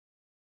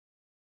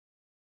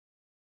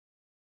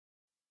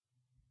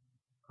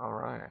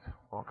Alright,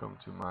 welcome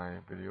to my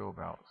video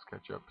about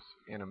Sketchup's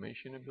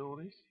animation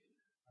abilities.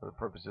 For the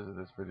purposes of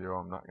this video,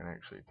 I'm not going to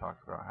actually talk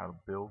about how to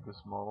build this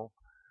model,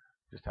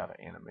 just how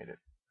to animate it.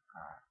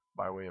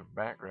 By way of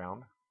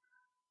background,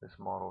 this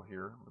model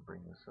here, let me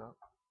bring this up.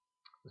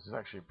 This is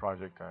actually a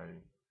project I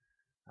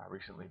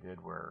recently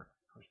did where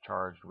I was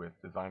charged with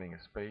designing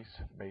a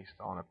space based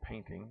on a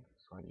painting.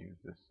 So I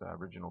used this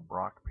original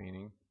Brock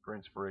painting for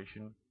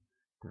inspiration,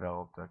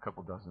 developed a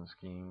couple dozen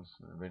schemes,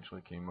 and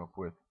eventually came up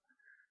with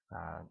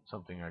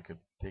something I could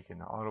take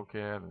into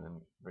AutoCAD and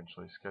then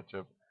eventually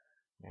SketchUp,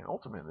 and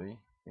ultimately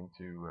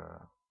into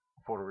a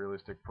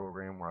photorealistic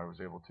program where I was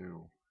able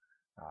to,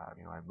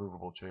 I had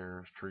movable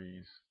chairs,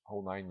 trees,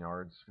 whole 9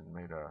 yards, and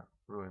made a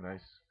really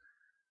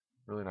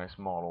nice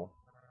model.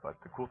 But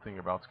the cool thing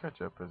about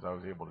SketchUp is I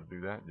was able to do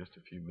that in just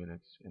a few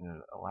minutes, and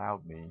it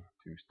allowed me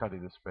to study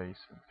the space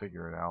and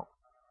figure it out.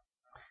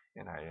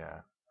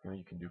 And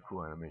you can do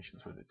cool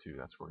animations with it too.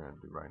 That's what we're going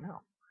to do right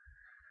now.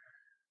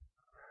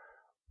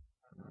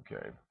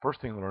 Okay,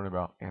 first thing to learn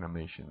about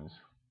animations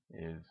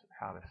is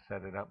how to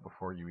set it up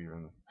before you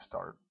even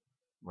start.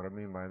 What I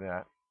mean by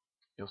that,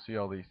 you'll see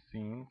all these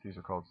scenes. These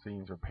are called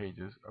scenes or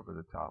pages over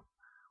the top.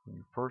 When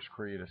you first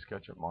create a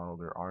SketchUp model,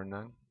 there are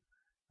none.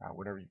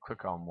 Whenever you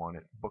click on one,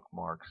 it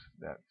bookmarks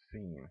that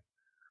scene.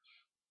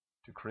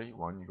 To create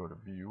one, you go to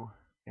View,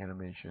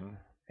 Animation,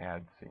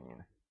 Add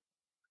Scene.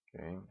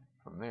 Okay,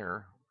 from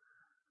there,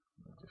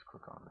 just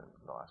click on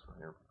the last one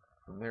here.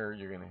 From there,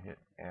 you're going to hit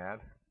Add.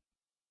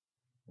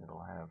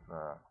 It'll have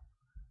a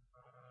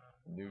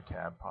new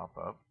tab pop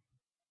up.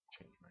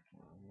 Change my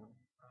camera.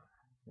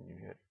 Then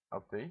you hit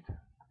Update.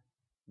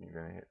 You're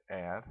going to hit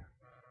Add.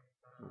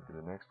 Move to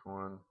the next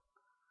one.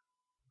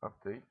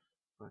 Update.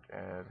 Click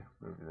Add.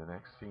 Move to the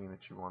next scene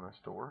that you want to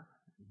store.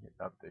 And hit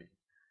Update.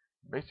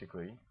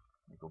 Basically,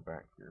 you go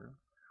back here.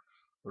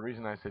 The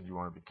reason I said you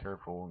want to be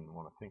careful and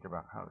want to think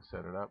about how to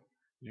set it up,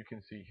 you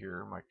can see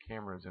here my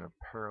camera is in a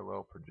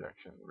parallel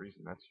projection. The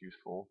reason that's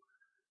useful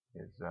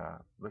is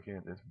looking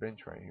at this bench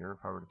right here.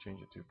 If I were to change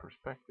it to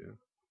perspective,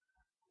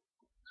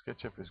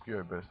 SketchUp is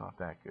good, but it's not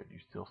that good. You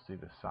still see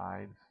the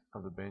sides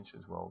of the bench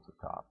as well as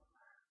the top.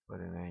 But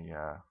in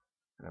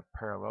a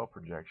parallel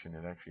projection,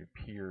 it actually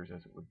appears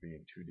as it would be in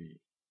 2D.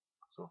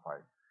 So if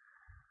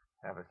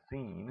I have a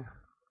scene,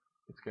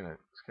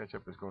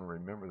 SketchUp is going to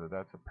remember that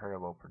that's a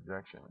parallel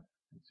projection.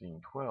 In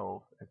scene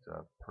 12, it's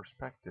a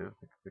perspective.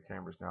 The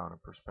camera's now in a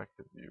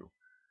perspective view.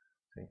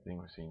 Same thing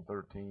with scene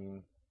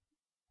 13,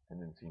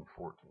 and then scene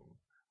 14.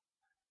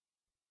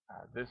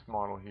 This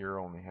model here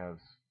only has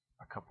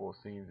a couple of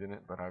scenes in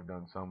it, but I've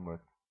done some with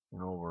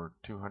over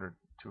 200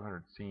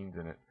 scenes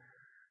in it.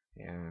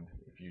 And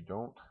if you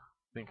don't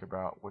think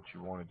about what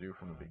you want to do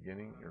from the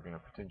beginning, you're going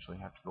to potentially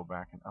have to go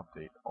back and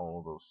update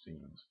all those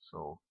scenes.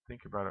 So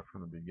think about it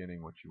from the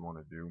beginning, what you want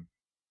to do,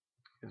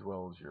 as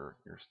well as your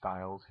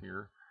styles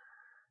here.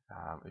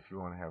 If you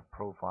want to have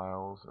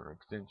profiles or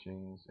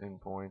extensions,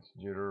 endpoints,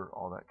 jitter,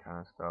 all that kind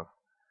of stuff,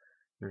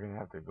 you're going to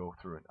have to go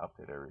through and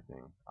update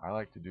everything. I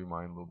like to do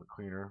mine a little bit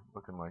cleaner,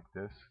 looking like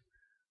this.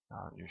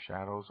 Your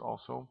shadows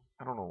also.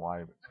 I don't know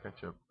why, but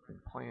SketchUp in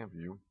plan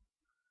view,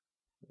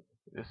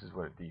 this is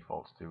what it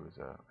defaults to, is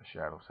a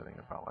shadow setting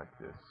about like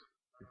this.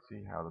 You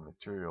see how the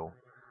materials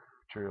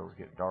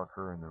get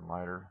darker and then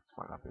lighter. This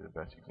might not be the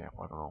best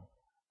example. I don't know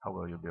how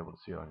well you'll be able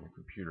to see it on your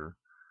computer.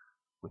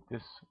 With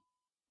this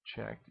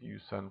checked,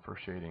 use sun for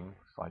shading.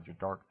 Slide your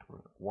dark to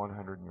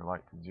 100 and your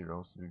light to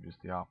 0, so do just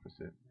the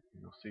opposite.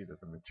 You'll see that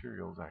the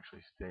materials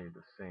actually stay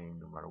the same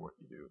no matter what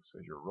you do. So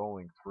as you're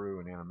rolling through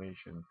an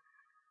animation,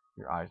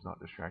 your eye's not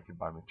distracted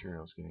by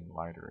materials getting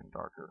lighter and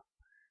darker.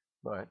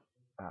 But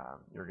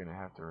you're going to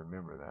have to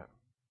remember that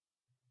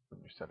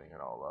when you're setting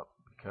it all up,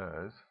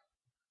 because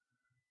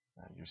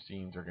your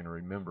scenes are going to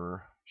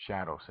remember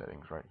shadow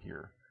settings right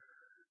here.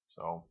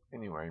 So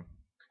anyway,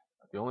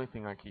 the only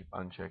thing I keep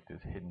unchecked is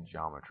hidden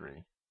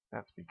geometry.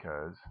 That's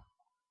because,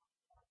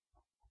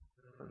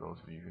 for those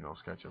of you who know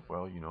SketchUp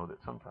well, you know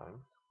that sometimes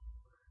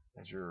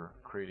as you're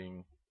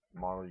creating a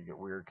model, you get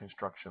weird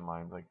construction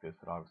lines like this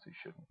that obviously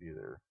shouldn't be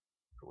there.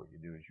 So what you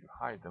do is you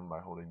hide them by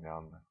holding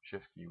down the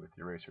shift key with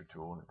the eraser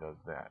tool, and it does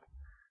that.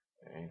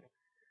 Okay?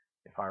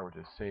 If I were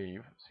to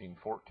save scene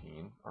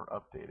 14, or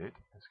update it,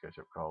 as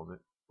SketchUp calls it,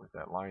 with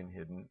that line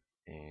hidden,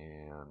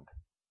 and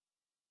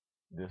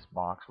this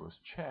box was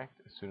checked,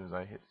 as soon as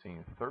I hit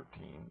scene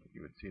 13,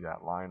 you would see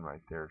that line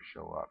right there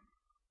show up.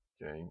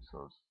 Okay, so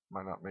it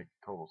might not make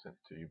total sense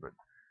to you, but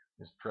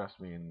just trust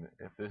me, and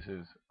if this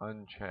is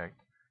unchecked,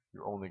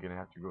 you're only going to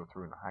have to go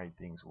through and hide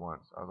things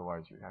once.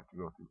 Otherwise, you have to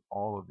go through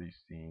all of these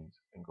scenes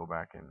and go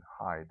back and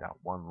hide that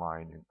one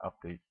line and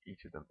update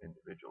each of them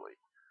individually.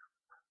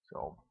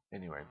 So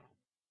anyway,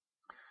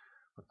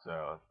 let's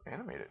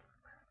animate it.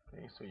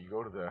 Okay, so you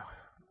go to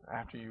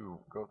after you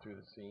go through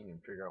the scene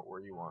and figure out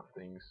where you want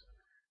things,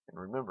 and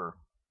remember,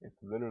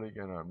 it's literally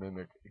going to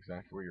mimic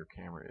exactly where your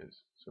camera is.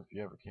 So if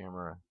you have a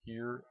camera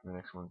here, and the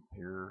next one's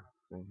here,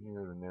 then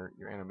here, then there,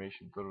 your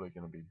animation's literally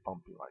going to be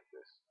bumpy like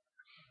this.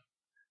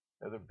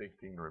 The other big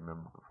thing to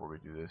remember before we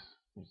do this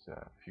is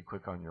if you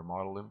click on your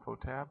Model Info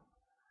tab,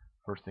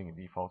 First thing it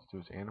defaults to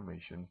is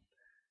animation.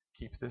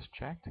 Keep this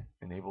checked.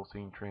 Enable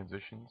scene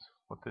transitions.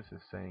 What this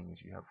is saying is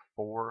you have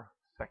 4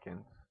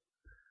 seconds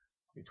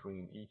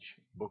between each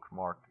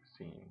bookmarked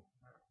scene.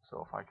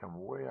 So if I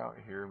come way out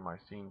here, my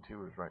scene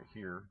 2 is right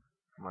here.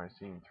 My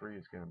scene 3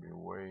 is going to be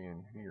way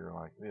in here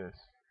like this.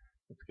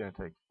 It's going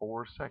to take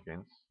 4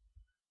 seconds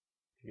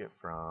to get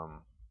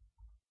from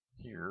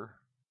here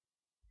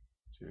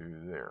to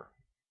there.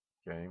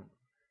 Okay.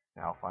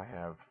 Now if I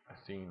have a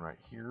scene right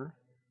here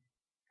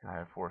and I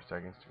have 4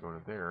 seconds to go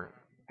to there,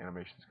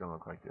 animation is going to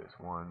look like this.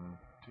 1,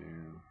 2,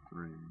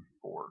 3,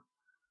 4.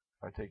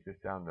 If I take this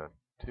down to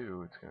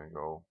 2, it's going to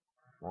go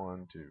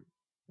 1, 2.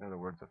 In other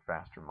words, a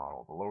faster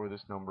model. The lower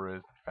this number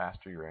is, the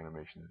faster your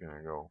animation is going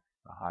to go.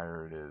 The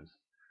higher it is,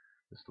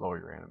 the slower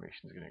your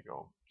animation is going to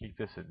go. Keep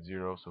this at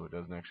 0 so it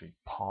doesn't actually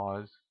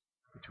pause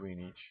between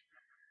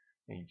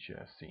each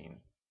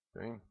scene.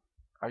 Okay?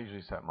 I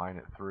usually set mine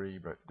at 3,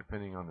 but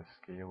depending on the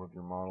scale of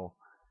your model,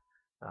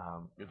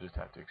 you'll just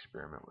have to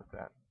experiment with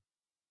that.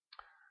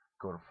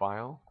 Go to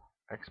File,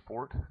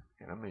 Export,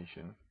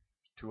 Animation.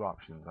 2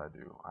 options I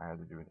do. I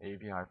either do an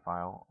AVI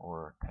file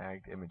or a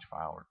tagged image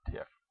file, or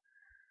TIFF.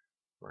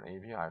 For an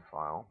AVI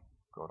file,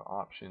 go to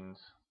Options.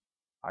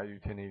 I do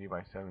 1080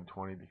 by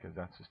 720 because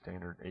that's the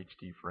standard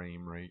HD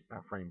frame rate,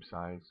 frame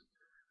size.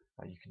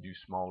 You can do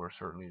smaller,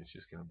 certainly. It's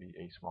just going to be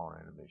a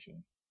smaller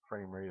animation.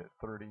 Frame rate at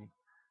 30.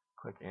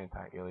 Click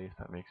Anti-Alias.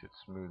 That makes it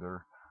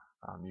smoother.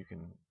 You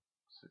can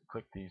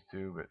click these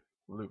two, but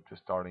loop to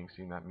starting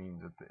scene, that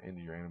means at the end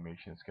of your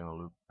animation it's going to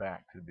loop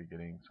back to the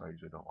beginning, so I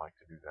usually don't like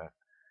to do that.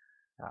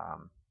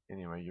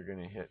 Anyway, you're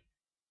going to hit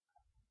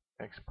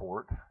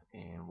export,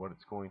 and what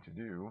it's going to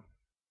do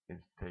is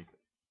take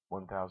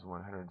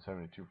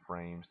 1,172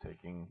 frames,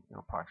 taking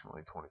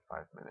approximately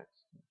 25 minutes.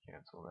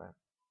 Cancel that.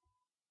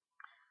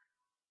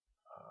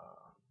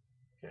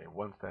 Okay,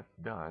 once that's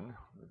done,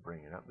 let me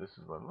bring it up. This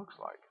is what it looks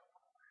like.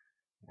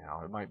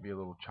 Now, it might be a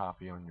little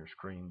choppy on your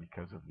screen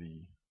because of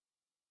the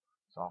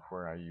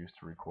software I use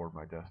to record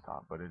my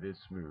desktop, but it is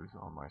smooth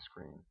on my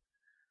screen.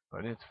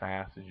 But it's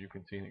fast, as you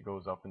can see, and it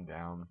goes up and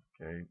down.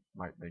 Okay,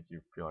 might make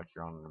you feel like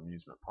you're on an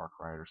amusement park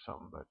ride or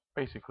something, but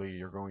basically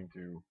you're going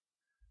to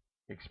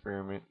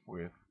experiment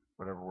with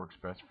whatever works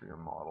best for your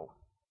model.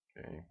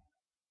 Okay,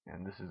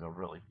 and this is a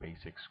really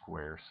basic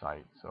square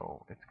site,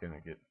 so it's going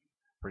to get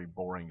pretty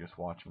boring just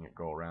watching it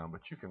go around,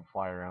 but you can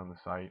fly around the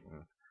site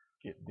and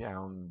get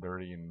down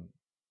dirty and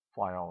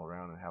fly all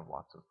around and have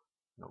lots of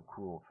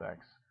cool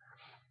effects.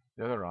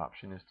 The other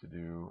option is to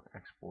do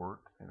export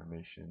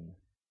animation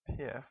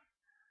TIFF.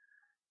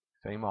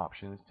 Same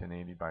options,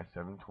 1080 by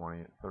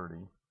 720 at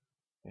 30.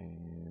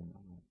 And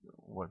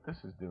what this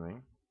is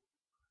doing,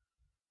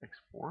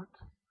 export.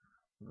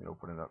 Let me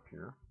open it up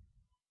here.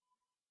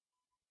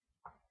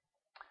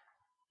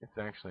 It's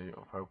actually,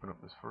 if I open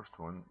up this first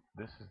one,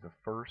 this is the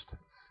first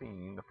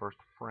scene, the first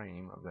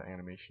frame of the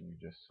animation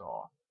you just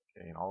saw.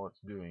 Okay, and all it's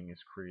doing is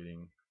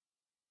creating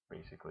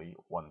basically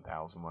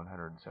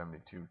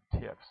 1,172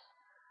 TIFFs.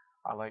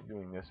 I like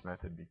doing this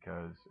method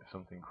because if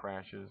something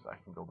crashes, I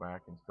can go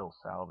back and still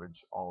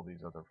salvage all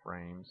these other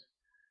frames,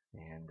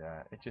 and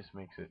it just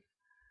makes it.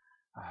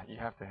 You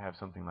have to have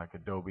something like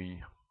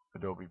Adobe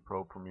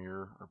Pro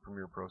Premiere, or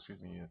Premiere Pro, excuse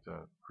me. It's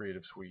a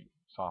Creative Suite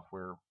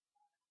software.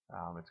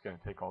 It's going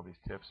to take all these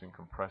TIFFs and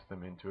compress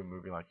them into a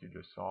movie like you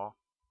just saw,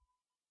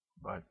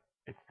 but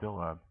it's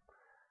still a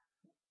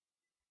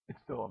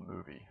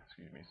movie.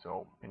 Excuse me.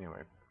 So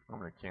anyway, I'm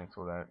going to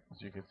cancel that.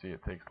 As you can see,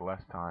 it takes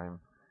less time.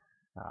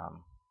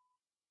 Um,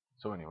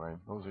 So anyway,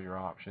 those are your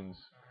options.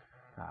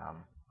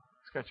 Um,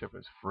 SketchUp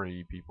is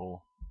free,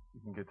 people.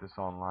 You can get this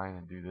online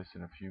and do this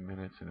in a few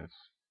minutes, and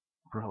it's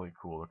really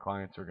cool. The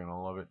clients are going to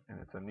love it, and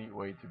it's a neat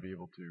way to be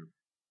able to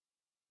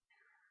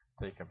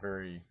take a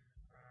very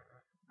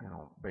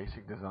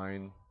basic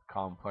design,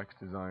 complex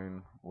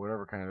design,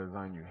 whatever kind of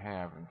design you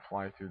have, and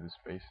fly through the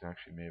space and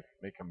actually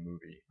make a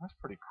movie. That's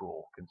pretty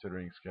cool,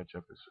 considering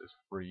SketchUp is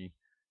free.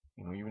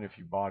 Even if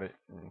you bought it,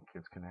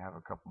 it's going to have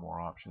a couple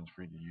more options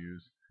for you to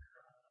use.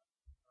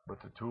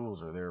 But the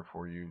tools are there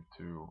for you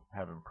to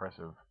have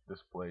impressive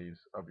displays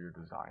of your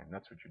design.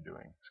 That's what you're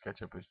doing.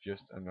 SketchUp is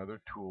just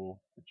another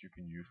tool that you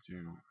can use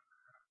to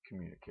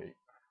communicate.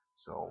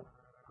 So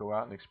go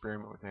out and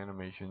experiment with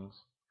animations.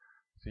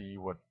 See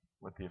what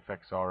the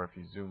effects are if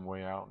you zoom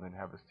way out and then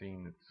have a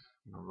scene that's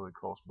really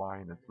close by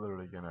and it's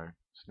literally going to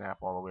snap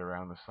all the way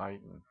around the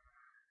site. And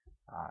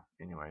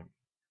anyway,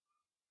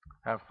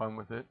 have fun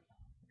with it,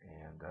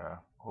 and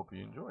hope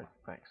you enjoy.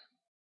 Thanks.